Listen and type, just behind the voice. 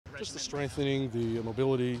Just the strengthening, the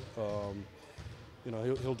mobility. You know,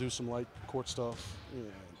 he'll do some light court stuff, you know,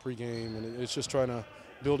 pregame, and it's just trying to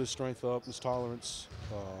build his strength up, his tolerance.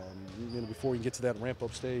 You know, before you get to that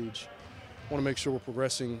ramp-up stage, want to make sure we're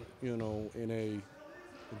progressing, you know, in a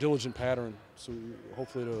diligent pattern, so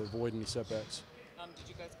hopefully to avoid any setbacks. Did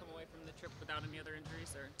you guys come away from the trip without any other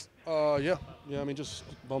injuries, or? Yeah. I mean, just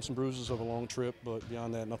bumps and bruises of a long trip, but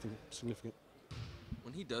beyond that, nothing significant.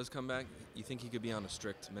 When he does come back, you think he could be on a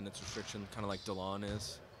strict minutes restriction, kind of like 𝗙𝗢𝗟𝗓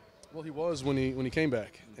is? Well, he was when he came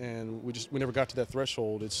back, and we never got to that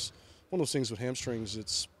threshold. It's one of those things with hamstrings.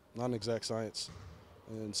 It's not an exact science,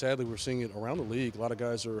 and sadly, we're seeing it around the league. A lot of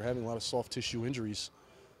guys are having a lot of soft tissue injuries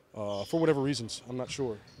for whatever reasons. I'm not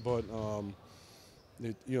sure, but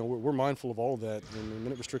you know, we're mindful of all of that, and the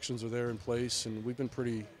minute restrictions are there in place, and we've been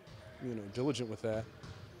pretty, you know, diligent with that.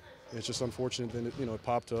 It's just unfortunate that it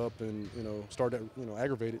popped up and, you know, started to,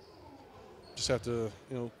 aggravate it. Just have to,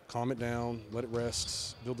 you know, calm it down, let it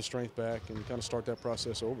rest, build the strength back, and kind of start that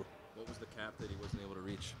process over. What was the cap that he wasn't able to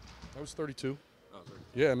reach? That was 32. Oh, 32.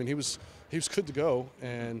 Yeah, I mean, he was good to go,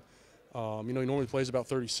 and you know, he normally plays about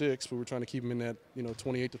 36, but we're trying to keep him in that, you know,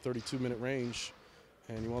 28 to 32 minute range,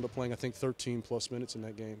 and he wound up playing, I think, 13 plus minutes in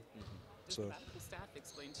that game. Does the medical staff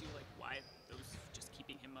explain to you like why just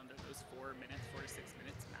keeping him under those 4 to 6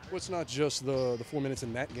 minutes matter? Well, it's not just the 4 minutes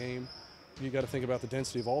in that game. You got to think about the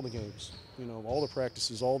density of all the games. You know, all the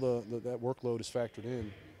practices, all that workload is factored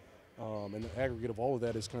in, and the aggregate of all of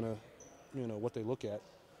that is kind of, you know, what they look at.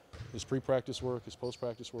 His pre-practice work, his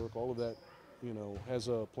post-practice work, all of that, you know, has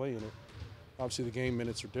a play in it. Obviously, the game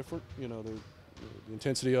minutes are different. You know, the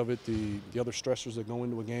intensity of it, the other stressors that go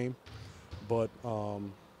into a game, but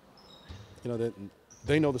you know, that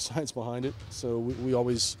they know the science behind it. So we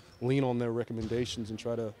always lean on their recommendations and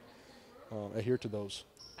try to adhere to those.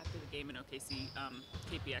 After the game in OKC,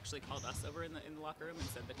 𝗙𝗢𝗟𝗟𝗢𝗪 actually called us over in the locker room and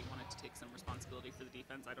said that he wanted to take some responsibility for the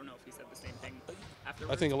defense. I don't know if he said the same thing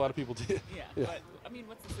afterwards. I think a lot of people did. Yeah. But I mean,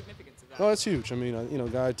 what's the significance of that? No, that's huge. I mean, you know, a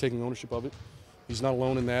guy taking ownership of it. He's not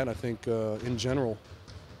alone in that. I think in general,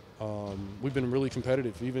 we've been really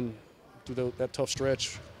competitive. Even through that tough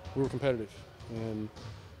stretch, we were competitive, and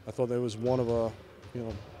I thought that was one of a, you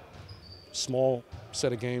know, small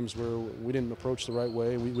set of games where we didn't approach the right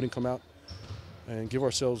way. We didn't come out and give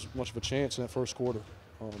ourselves much of a chance in that first quarter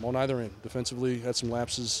on either end. Defensively, had some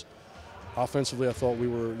lapses. Offensively, I thought we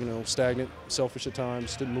were, you know, stagnant, selfish at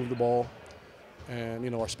times, didn't move the ball, and, you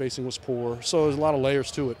know, our spacing was poor. So there's a lot of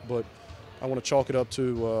layers to it, but I want to chalk it up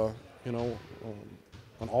to, you know,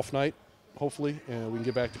 an off night, hopefully, and we can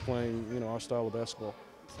get back to playing, you know, our style of basketball.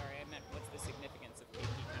 Sorry, I meant what's the significance of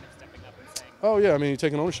𝗙𝗢𝗟𝗟𝗢𝗪 kind of stepping up and saying? Oh yeah, I mean,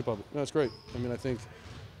 taking ownership of it. That's great. I mean, I think,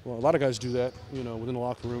 well, a lot of guys do that, you know, within the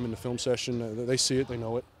locker room, in the film session. They see it, they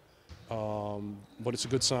know it. But it's a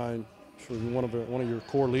good sign for one of your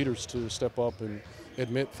core leaders to step up and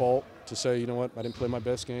admit fault, to say, you know what, I didn't play my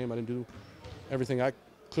best game, I didn't do everything I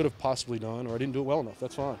could have possibly done, or I didn't do it well enough.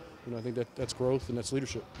 That's fine. You know, I think that's growth and that's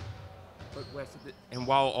leadership. But Wes, and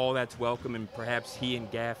while all that's welcome, and perhaps he and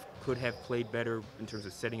Gaff could have played better in terms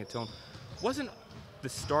of setting a tone, wasn't the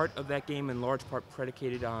start of that game in large part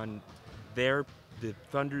predicated on the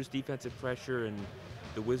Thunder's defensive pressure and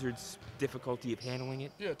the Wizards' difficulty of handling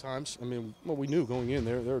it? Yeah, at times. I mean, well, we knew going in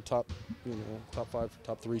they're a top 5,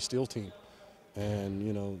 top 3 steal team, and,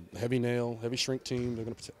 you know, heavy nail, heavy shrink team. They're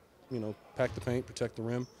going to, you know, pack the paint, protect the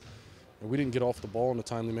rim, and we didn't get off the ball in a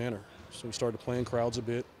timely manner. So we started playing crowds a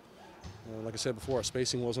bit. Like I said before, our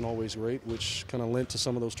spacing wasn't always great, which kind of lent to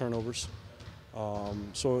some of those turnovers.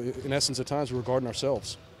 So in essence, at times we were guarding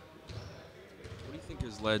ourselves. What do you think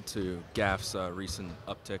has led to Gaff's recent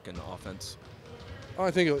uptick in offense? I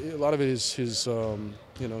think a lot of it is his,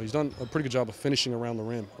 you know, he's done a pretty good job of finishing around the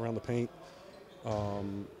rim, around the paint.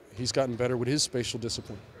 He's gotten better with his spatial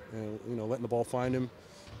discipline, and, you know, letting the ball find him,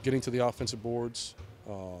 getting to the offensive boards.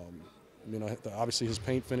 You know, obviously his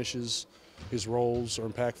paint finishes, his rolls are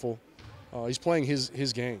impactful. He's playing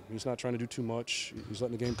his game. He's not trying to do too much. He's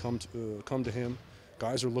letting the game come to him.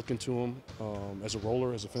 Guys are looking to him as a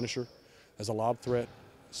roller, as a finisher, as a lob threat.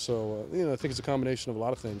 So, you know, I think it's a combination of a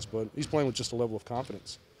lot of things, but he's playing with just a level of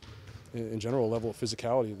confidence. In general, a level of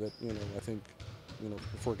physicality that, you know, I think, you know,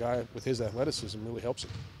 for a guy with his athleticism really helps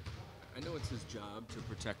him. I know it's his job to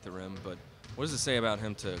protect the rim, but what does it say about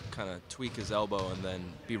him to kind of tweak his elbow and then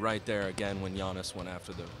be right there again when Giannis went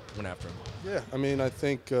after him? Yeah, I mean, I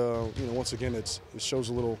think, you know, once again, it shows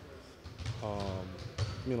a little,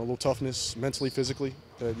 you know, a little toughness mentally, physically,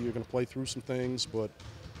 that you're going to play through some things, but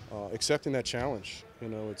accepting that challenge. You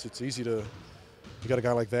know, it's easy to, you got a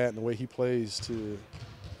guy like that and the way he plays to, you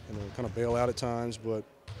know, kind of bail out at times, but,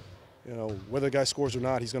 you know, whether the guy scores or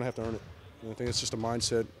not, he's going to have to earn it. And I think it's just a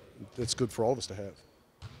mindset that's good for all of us to have.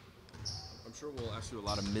 I'm sure we'll ask you a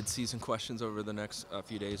lot of mid-season questions over the next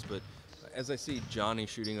few days, but as I see Johnny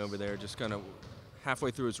shooting over there, just kind of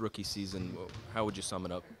halfway through his rookie season, how would you sum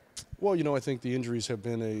it up? Well, I think the injuries have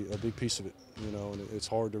been a big piece of it, and it's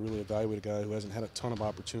hard to really evaluate a guy who hasn't had a ton of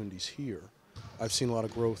opportunities here. I've seen a lot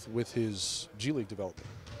of growth with his G League development,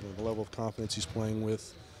 the level of confidence he's playing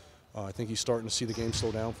with. I think he's starting to see the game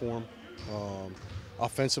slow down for him.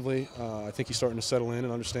 Offensively, I think he's starting to settle in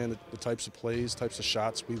and understand the types of plays, types of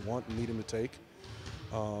shots we want and need him to take.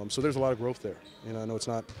 So there's a lot of growth there. I know it's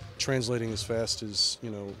not translating as fast as,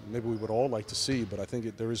 maybe we would all like to see, but I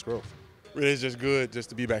think there is growth. Really, it's just good just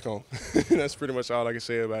to be back home. That's pretty much all I can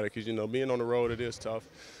say about it, because, being on the road, it is tough.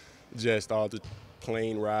 Just all the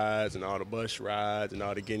plane rides and all the bus rides and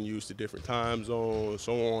all the getting used to different time zones,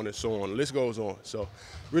 so on and so on. The list goes on. So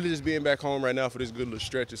really just being back home right now for this good little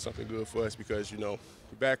stretch is something good for us, because, we're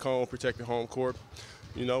back home, protecting home court.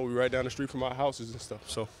 We're right down the street from our houses and stuff.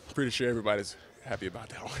 So pretty sure everybody's happy about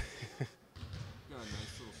that one. Got a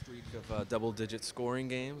nice little streak of double-digit scoring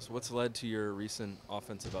games. What's led to your recent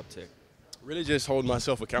offensive uptick? Really just holding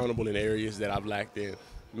myself accountable in areas that I've lacked in.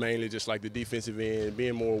 Mainly just like the defensive end,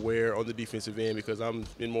 being more aware on the defensive end, because I'm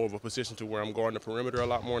in more of a position to where I'm guarding the perimeter a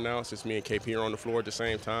lot more now, since me and KP are on the floor at the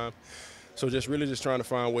same time. So just really just trying to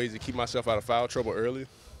find ways to keep myself out of foul trouble early,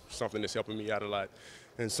 something that's helping me out a lot.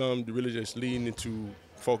 And some really just leading into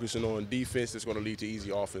focusing on defense that's going to lead to easy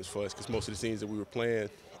offense for us, because most of the teams that we were playing,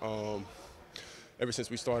 ever since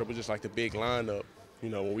we started, was just like the big lineup.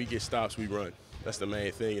 When we get stops, we run. That's the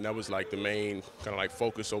main thing, and that was like the main kind of like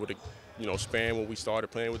focus over the span when we started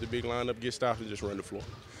playing with the big lineup, get stops and just run the floor.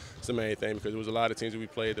 It's the main thing, because there was a lot of teams that we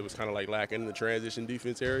played that was kind of like lacking in the transition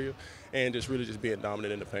defense area, and just really just being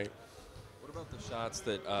dominant in the paint. What about the shots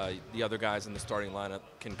that the other guys in the starting lineup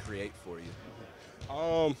can create for you?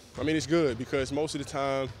 It's good, because most of the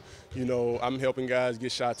time, I'm helping guys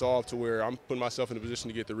get shots off to where I'm putting myself in a position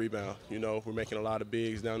to get the rebound. We're making a lot of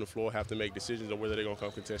bigs down the floor have to make decisions on whether they're going to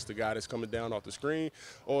come contest the guy that's coming down off the screen,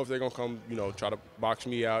 or if they're going to come, try to box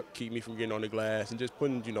me out, keep me from getting on the glass, and just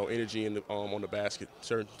putting, energy in the, on the basket,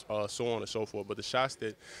 certain, so on and so forth. But the shots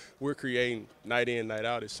that we're creating night in, night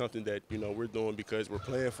out is something that, we're doing because we're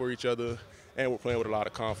playing for each other, and we're playing with a lot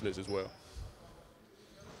of confidence as well.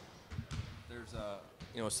 There's a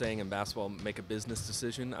saying in basketball, make a business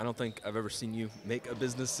decision. I don't think I've ever seen you make a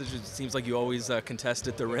business decision. It seems like you always contest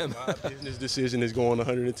at the rim. My business decision is going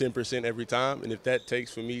 110% every time, and if that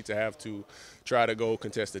takes for me to have to try to go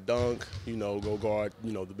contest a dunk, go guard,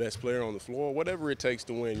 the best player on the floor, whatever it takes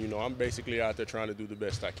to win, I'm basically out there trying to do the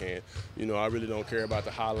best I can. I really don't care about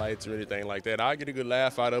the highlights or anything like that. I get a good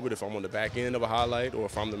laugh out of it if I'm on the back end of a highlight or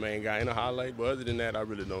if I'm the main guy in a highlight, but other than that, I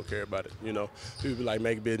really don't care about it. People like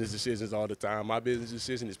make business decisions all the time. My business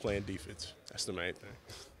decision is playing defense. That's the main thing.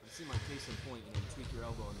 I see my case in point, you tweak your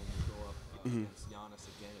elbow and then you go up against Giannis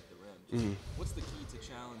again at the rim. What's the key to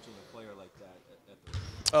challenging a player like that at the rim?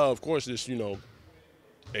 Of course, just,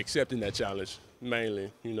 accepting that challenge, mainly.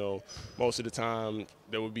 Most of the time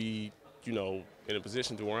there would be, in a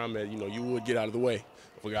position to where I'm at, you would get out of the way.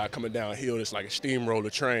 If a guy coming downhill, it's like a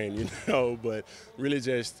steamroller train, But really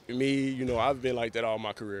just me, I've been like that all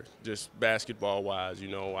my career, just basketball-wise.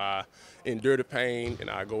 I endure the pain,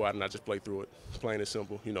 and I go out and I just play through it, plain and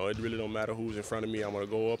simple. It really don't matter who's in front of me. I'm going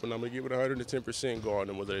to go up and I'm going to give it 110% guard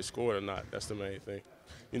them, whether they score or not. That's the main thing.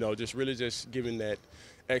 Just really just giving that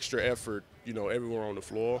extra effort, everywhere on the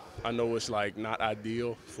floor. I know it's like not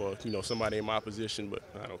ideal for, somebody in my position, but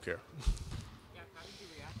I don't care. Yeah, how did you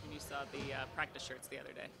react when you saw the practice shirts the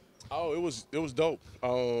other day? Oh, it was dope.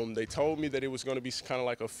 They told me that it was going to be kind of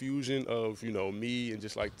like a fusion of, me and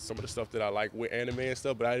just like some of the stuff that I like with anime and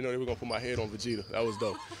stuff, but I didn't know they were going to put my head on Vegeta. That was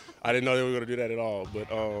dope. I didn't know they were going to do that at all. But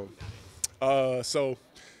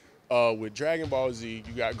with Dragon Ball Z,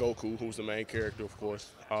 you got Goku, who's the main character, of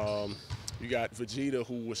course. You got Vegeta,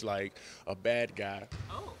 who was like a bad guy.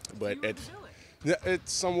 Oh, but you were at the villain. Yeah,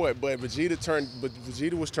 it's somewhat, but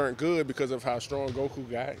Vegeta was turned good because of how strong Goku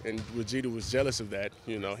got, and Vegeta was jealous of that.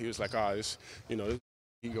 He was like,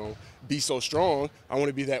 he gonna be so strong. I want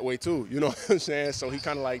to be that way too. You know what I'm saying? So he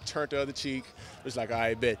kind of like turned the other cheek. It was like,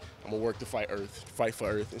 I bet I'm gonna work to fight for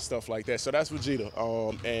Earth and stuff like that. So that's Vegeta.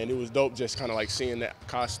 And it was dope just kind of like seeing that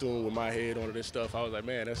costume with my head on it and stuff. I was like,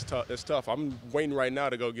 man, that's tough. That's tough. I'm waiting right now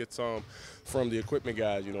to go get some from the equipment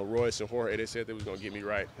guys. Royce and Jorge. They said they was gonna get me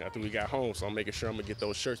right after we got home. So I'm making sure I'm gonna get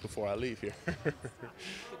those shirts before I leave here.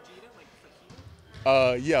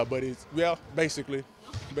 Yeah, but it's basically.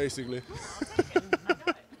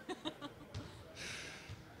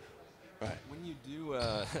 When you do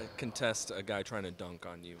contest a guy trying to dunk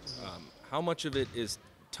on you, how much of it is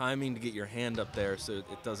timing to get your hand up there so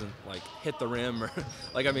it doesn't like hit the rim, or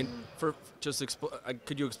like, I mean, for just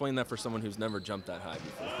could you explain that for someone who's never jumped that high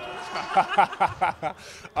before?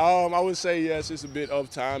 I would say yes, it's a bit of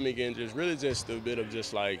timing and just a bit of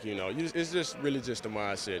just like, you know, it's just really just the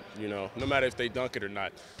mindset, you know, no matter if they dunk it or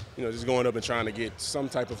not, you know, just going up and trying to get some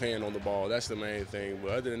type of hand on the ball. That's the main thing.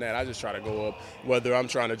 But other than that, I just try to go up, whether I'm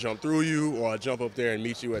trying to jump through you or I jump up there and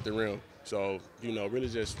meet you at the rim. So, you know, really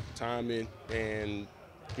just timing and,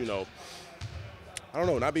 you know, I don't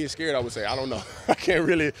know, not being scared, I would say. I don't know. I can't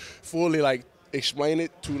really fully, like, explain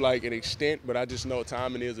it to, like, an extent, but I just know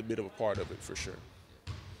timing is a bit of a part of it for sure.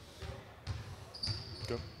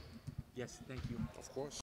 Yes, thank you. Of course.